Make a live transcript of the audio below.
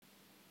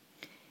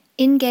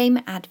In-Game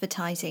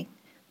Advertising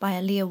by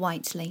Aaliyah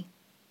Whiteley.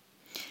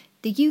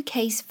 The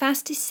UK's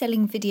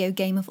fastest-selling video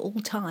game of all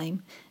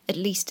time, at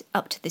least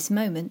up to this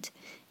moment,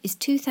 is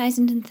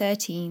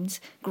 2013's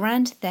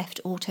Grand Theft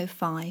Auto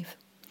V.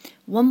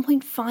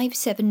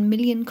 1.57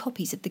 million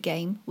copies of the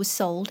game were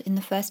sold in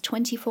the first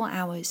 24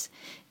 hours,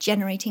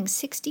 generating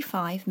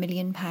 £65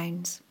 million.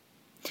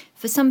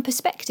 For some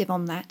perspective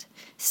on that,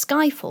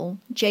 Skyfall,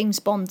 James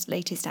Bond's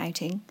latest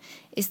outing,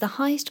 is the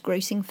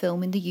highest-grossing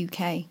film in the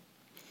UK.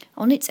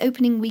 On its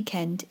opening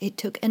weekend, it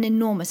took an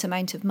enormous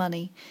amount of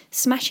money,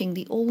 smashing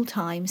the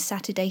all-time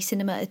Saturday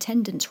cinema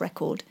attendance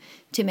record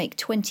to make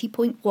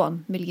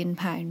 £20.1 million.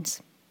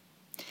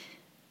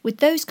 With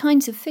those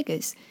kinds of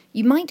figures,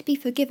 you might be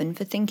forgiven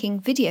for thinking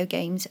video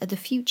games are the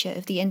future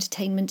of the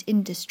entertainment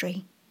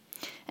industry.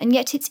 And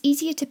yet it's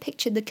easier to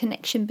picture the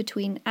connection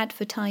between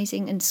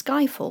advertising and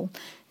Skyfall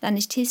than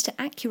it is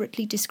to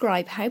accurately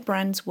describe how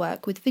brands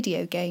work with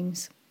video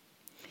games.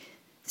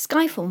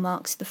 Skyfall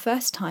marks the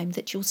first time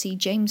that you'll see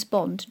James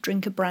Bond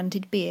drink a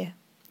branded beer.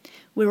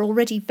 We're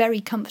already very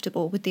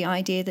comfortable with the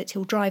idea that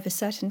he'll drive a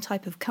certain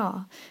type of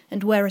car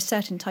and wear a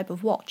certain type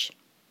of watch.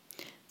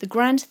 The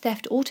Grand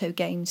Theft Auto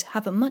games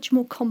have a much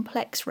more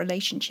complex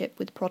relationship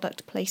with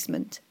product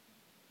placement.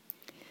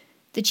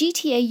 The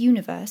GTA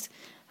universe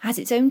has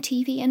its own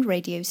TV and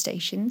radio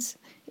stations,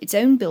 its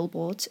own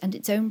billboards and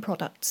its own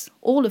products,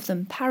 all of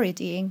them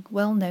parodying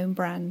well-known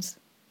brands.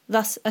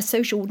 Thus, a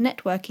social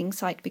networking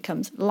site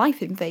becomes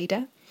Life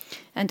Invader,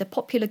 and a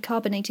popular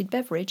carbonated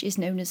beverage is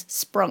known as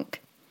Sprunk.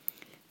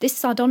 This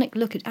sardonic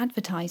look at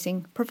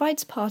advertising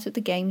provides part of the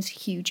game's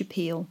huge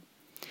appeal.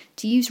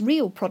 To use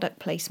real product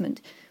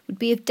placement would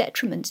be of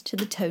detriment to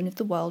the tone of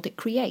the world it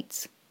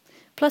creates.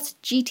 Plus,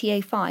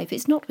 GTA 5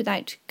 is not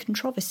without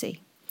controversy.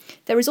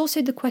 There is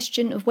also the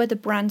question of whether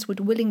brands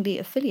would willingly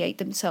affiliate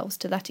themselves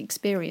to that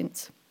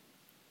experience.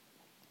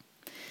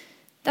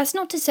 That's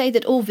not to say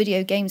that all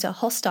video games are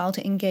hostile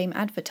to in-game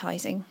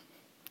advertising.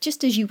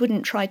 Just as you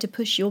wouldn't try to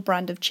push your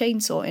brand of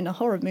chainsaw in a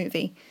horror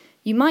movie,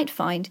 you might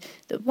find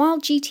that while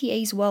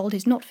GTA's world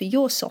is not for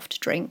your soft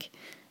drink,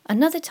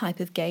 another type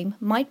of game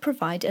might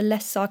provide a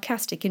less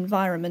sarcastic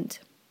environment.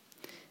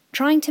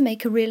 Trying to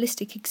make a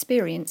realistic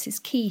experience is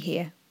key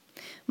here.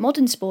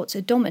 Modern sports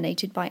are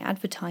dominated by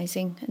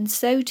advertising, and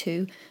so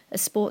too are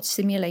sports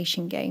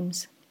simulation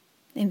games.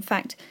 In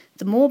fact,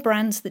 the more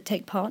brands that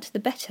take part, the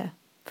better.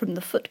 From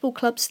the football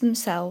clubs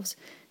themselves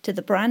to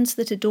the brands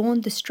that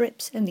adorn the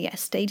strips and the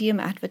stadium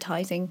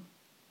advertising.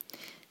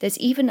 There's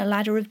even a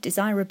ladder of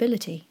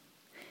desirability.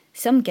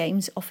 Some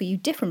games offer you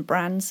different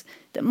brands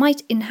that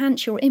might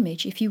enhance your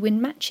image if you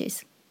win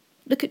matches.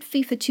 Look at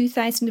FIFA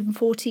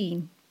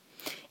 2014.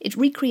 It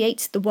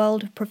recreates the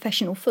world of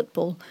professional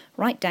football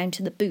right down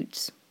to the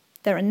boots.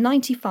 There are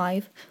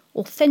 95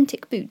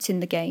 authentic boots in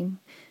the game,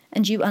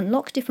 and you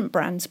unlock different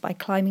brands by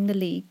climbing the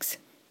leagues.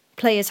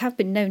 Players have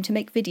been known to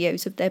make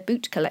videos of their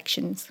boot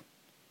collections.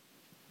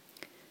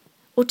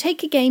 Or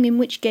take a game in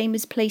which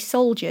gamers play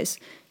soldiers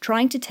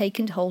trying to take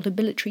and hold a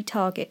military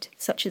target,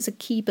 such as a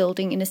key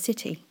building in a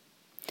city.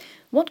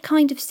 What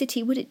kind of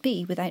city would it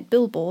be without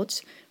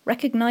billboards,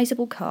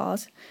 recognisable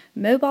cars,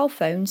 mobile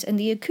phones and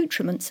the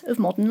accoutrements of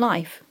modern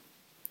life?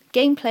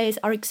 Game players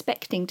are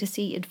expecting to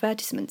see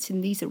advertisements in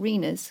these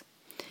arenas.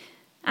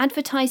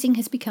 Advertising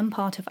has become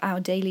part of our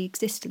daily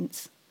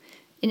existence.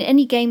 In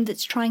any game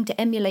that's trying to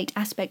emulate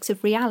aspects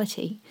of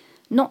reality,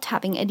 not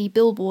having any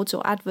billboards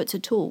or adverts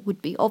at all would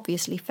be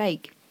obviously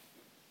fake.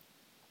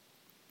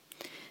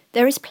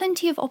 There is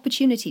plenty of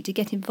opportunity to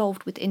get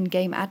involved with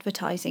in-game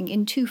advertising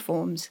in two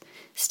forms,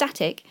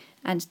 static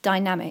and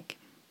dynamic.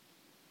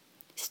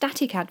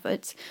 Static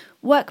adverts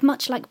work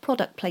much like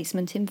product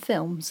placement in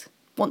films.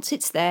 Once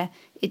it's there,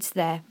 it's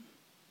there.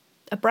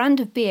 A brand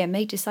of beer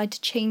may decide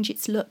to change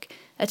its look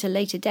at a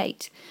later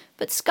date,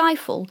 but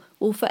Skyfall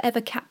will forever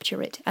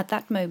capture it at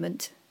that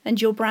moment, and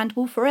your brand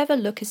will forever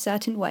look a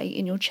certain way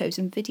in your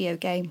chosen video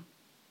game.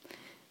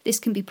 This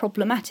can be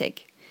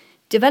problematic.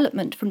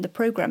 Development from the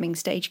programming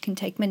stage can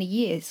take many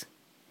years,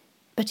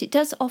 but it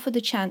does offer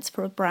the chance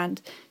for a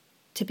brand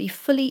to be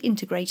fully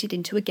integrated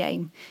into a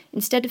game,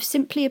 instead of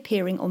simply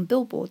appearing on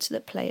billboards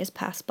that players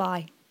pass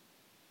by.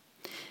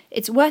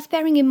 It's worth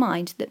bearing in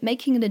mind that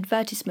making an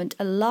advertisement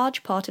a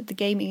large part of the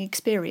gaming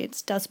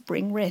experience does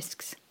bring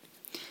risks.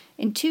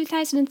 In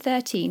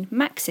 2013,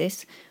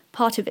 Maxis,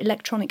 part of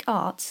Electronic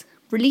Arts,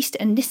 released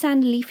a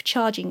Nissan Leaf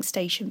charging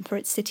station for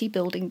its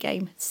city-building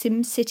game,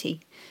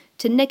 SimCity,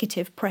 to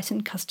negative press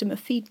and customer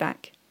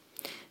feedback.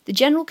 The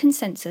general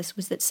consensus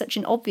was that such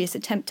an obvious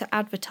attempt to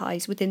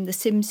advertise within the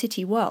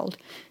SimCity world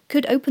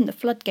could open the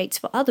floodgates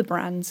for other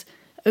brands,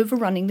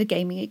 overrunning the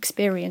gaming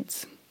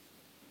experience.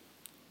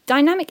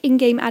 Dynamic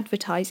in-game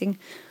advertising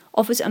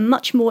offers a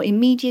much more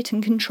immediate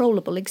and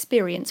controllable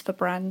experience for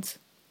brands.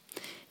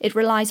 It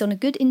relies on a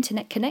good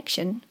internet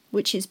connection,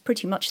 which is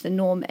pretty much the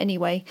norm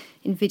anyway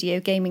in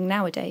video gaming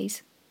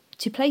nowadays,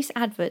 to place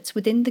adverts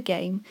within the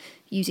game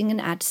using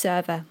an ad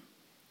server.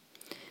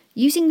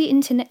 Using the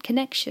internet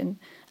connection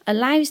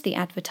allows the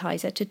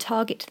advertiser to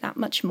target that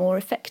much more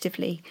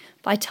effectively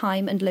by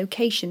time and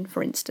location,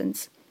 for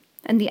instance.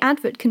 and the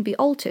advert can be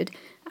altered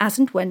as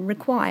and when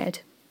required.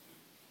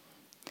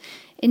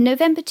 In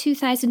November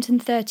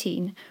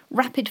 2013,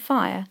 Rapid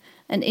Fire,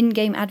 an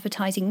in-game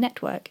advertising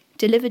network,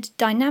 delivered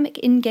dynamic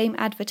in-game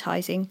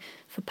advertising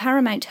for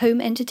Paramount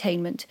Home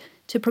Entertainment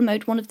to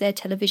promote one of their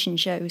television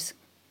shows.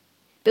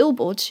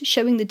 Billboards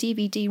showing the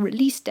DVD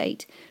release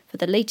date for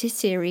the latest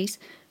series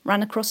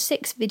ran across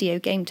 6 video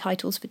game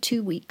titles for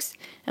 2 weeks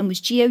and was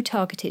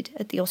geo-targeted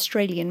at the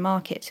Australian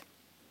market.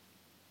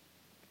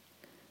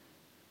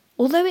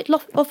 Although it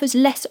offers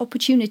less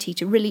opportunity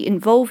to really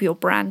involve your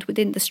brand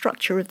within the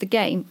structure of the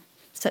game,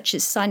 such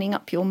as signing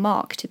up your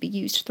mark to be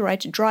used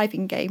throughout a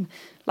driving game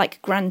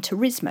like Gran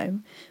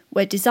Turismo,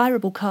 where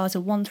desirable cars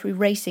are won through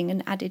racing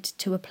and added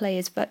to a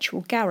player's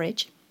virtual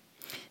garage,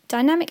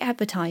 dynamic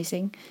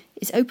advertising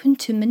is open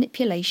to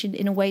manipulation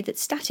in a way that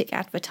static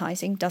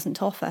advertising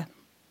doesn't offer.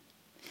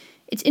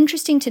 It's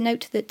interesting to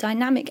note that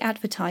dynamic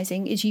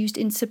advertising is used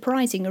in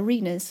surprising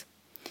arenas.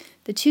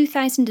 The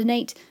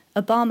 2008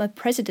 Obama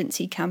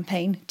presidency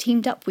campaign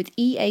teamed up with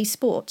EA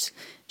Sports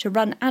to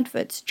run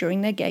adverts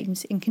during their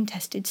games in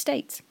contested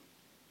states.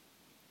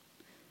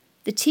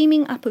 The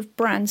teaming up of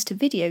brands to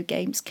video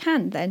games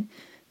can, then,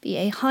 be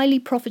a highly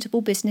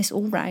profitable business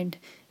all round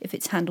if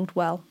it's handled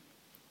well.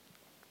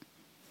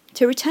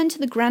 To return to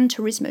the Gran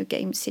Turismo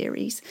game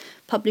series,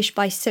 published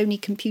by Sony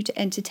Computer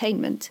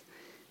Entertainment,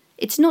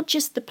 it's not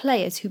just the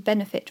players who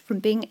benefit from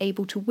being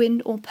able to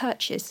win or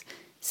purchase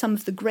some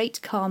of the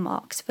great car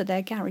marques for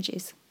their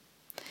garages.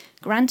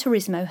 Gran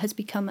Turismo has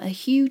become a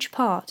huge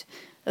part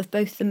of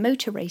both the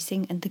motor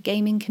racing and the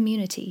gaming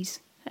communities,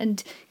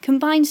 and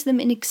combines them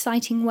in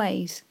exciting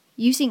ways,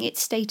 using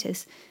its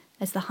status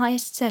as the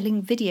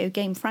highest-selling video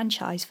game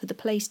franchise for the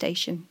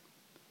PlayStation.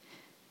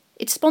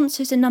 It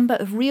sponsors a number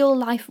of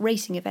real-life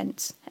racing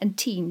events and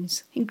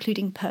teams,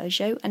 including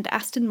Peugeot and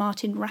Aston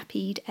Martin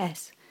Rapide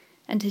S,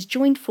 and has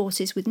joined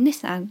forces with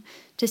Nissan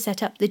to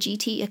set up the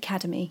GT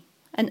Academy,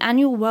 an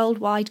annual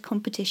worldwide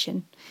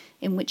competition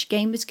in which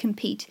gamers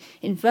compete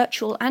in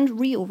virtual and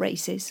real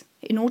races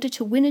in order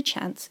to win a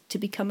chance to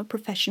become a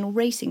professional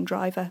racing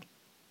driver.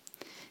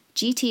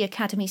 GT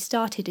Academy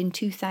started in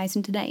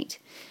 2008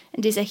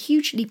 and is a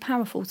hugely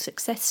powerful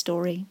success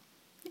story.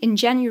 In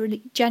January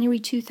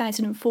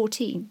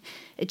 2014,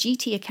 a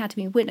GT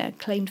Academy winner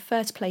claimed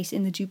first place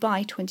in the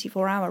Dubai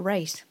 24-hour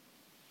race.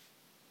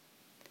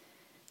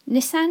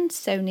 Nissan,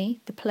 Sony,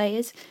 the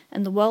players,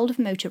 and the world of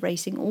motor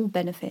racing all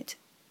benefit.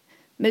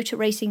 Motor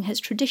racing has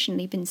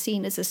traditionally been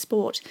seen as a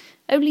sport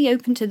only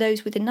open to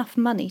those with enough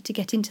money to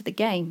get into the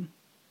game.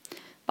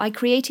 By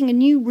creating a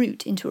new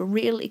route into a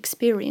real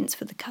experience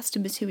for the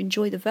customers who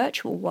enjoy the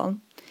virtual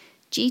one,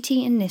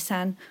 GT and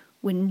Nissan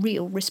win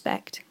real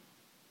respect.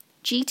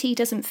 GT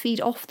doesn't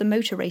feed off the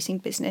motor racing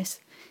business.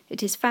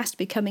 It is fast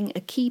becoming a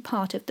key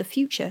part of the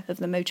future of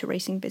the motor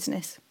racing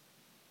business.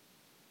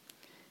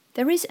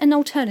 There is an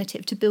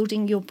alternative to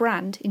building your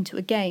brand into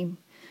a game.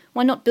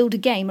 Why not build a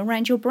game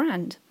around your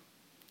brand?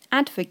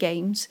 Adver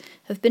games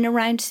have been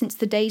around since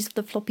the days of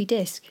the floppy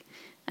disk,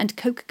 and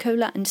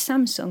Coca-Cola and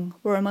Samsung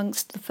were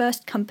amongst the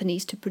first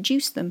companies to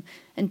produce them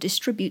and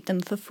distribute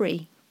them for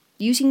free,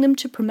 using them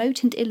to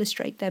promote and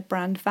illustrate their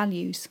brand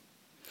values.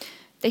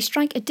 They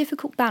strike a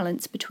difficult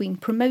balance between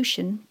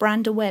promotion,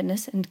 brand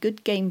awareness, and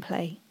good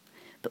gameplay,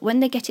 but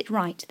when they get it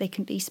right, they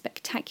can be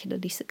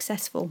spectacularly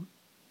successful.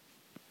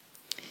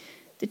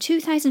 The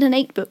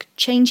 2008 book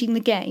Changing the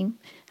Game: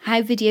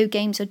 How Video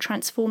Games Are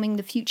Transforming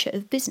the Future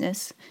of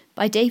Business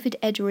by David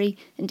Edery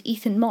and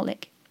Ethan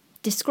Mollick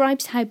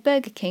describes how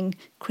Burger King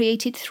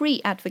created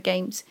 3 adver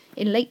games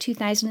in late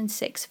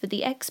 2006 for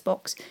the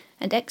Xbox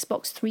and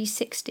Xbox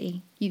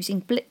 360 using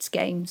Blitz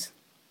games.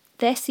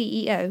 Their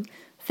CEO,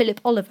 Philip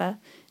Oliver,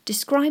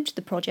 described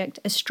the project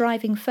as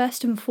striving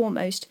first and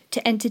foremost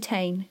to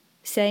entertain,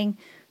 saying,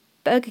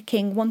 "Burger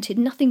King wanted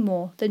nothing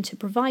more than to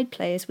provide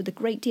players with a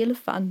great deal of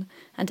fun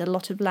and a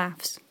lot of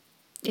laughs."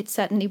 It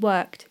certainly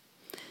worked.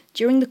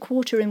 During the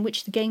quarter in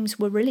which the games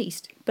were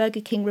released,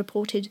 Burger King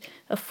reported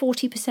a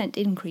 40%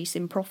 increase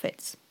in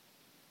profits.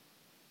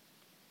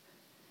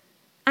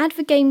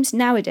 Adver games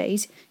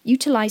nowadays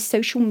utilise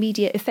social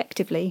media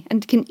effectively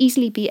and can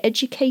easily be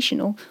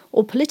educational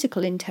or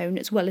political in tone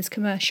as well as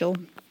commercial.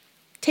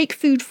 Take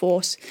Food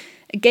Force,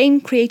 a game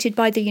created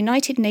by the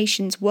United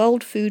Nations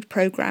World Food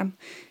Programme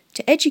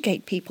to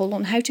educate people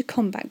on how to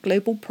combat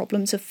global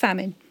problems of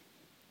famine.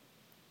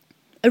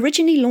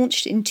 Originally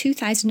launched in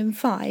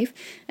 2005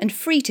 and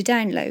free to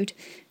download,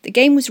 the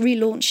game was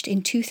relaunched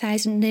in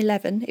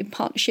 2011 in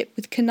partnership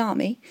with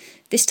Konami,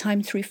 this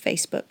time through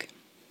Facebook.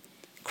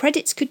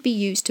 Credits could be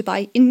used to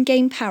buy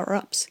in-game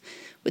power-ups,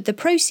 with the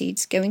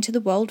proceeds going to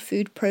the World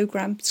Food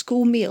Programme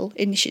School Meal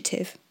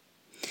Initiative.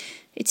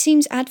 It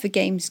seems adver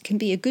games can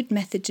be a good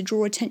method to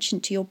draw attention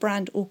to your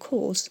brand or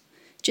cause.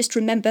 Just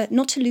remember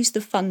not to lose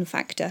the fun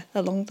factor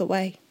along the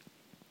way.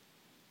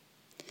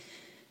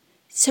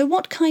 So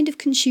what kind of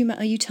consumer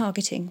are you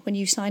targeting when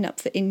you sign up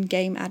for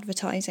in-game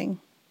advertising?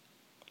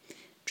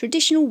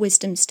 Traditional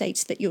wisdom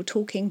states that you're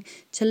talking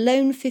to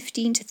lone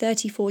 15 to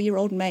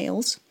 34-year-old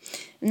males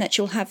and that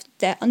you'll have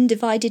their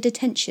undivided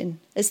attention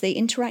as they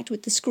interact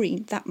with the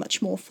screen that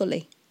much more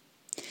fully.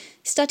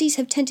 Studies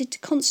have tended to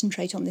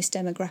concentrate on this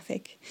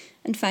demographic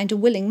and found a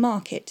willing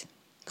market.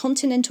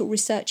 Continental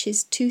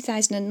Research's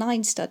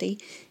 2009 study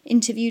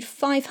interviewed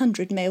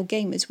 500 male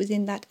gamers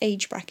within that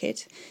age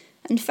bracket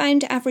and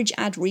found average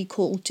ad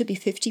recall to be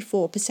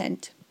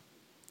 54%.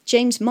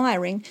 James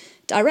Meyering,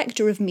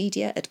 Director of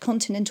Media at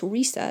Continental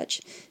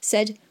Research,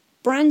 said,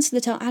 "Brands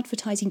that are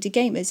advertising to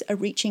gamers are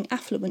reaching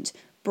affluent,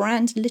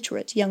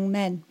 brand-literate young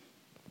men."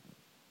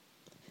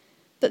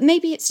 But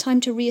maybe it's time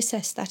to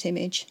reassess that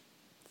image.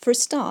 For a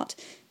start,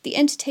 the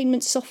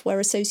Entertainment Software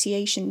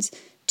Association's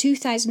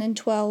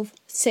 2012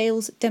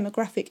 Sales,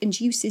 Demographic and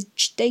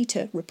Usage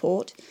Data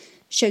report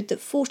showed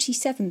that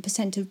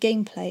 47% of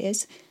game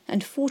players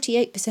and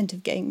 48%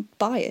 of game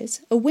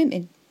buyers are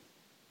women.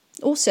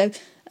 Also,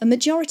 a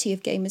majority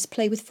of gamers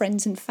play with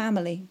friends and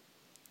family.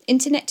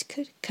 Internet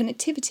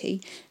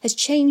connectivity has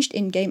changed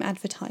in-game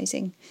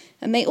advertising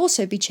and may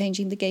also be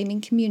changing the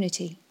gaming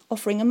community,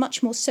 offering a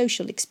much more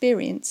social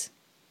experience.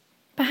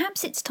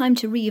 Perhaps it's time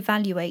to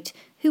re-evaluate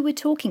who we're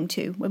talking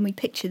to when we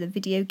picture the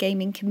video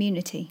gaming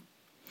community.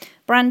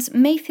 Brands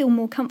may feel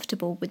more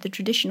comfortable with the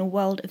traditional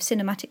world of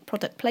cinematic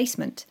product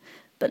placement,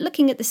 but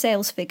looking at the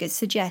sales figures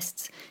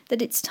suggests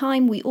that it's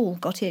time we all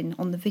got in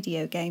on the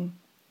video game.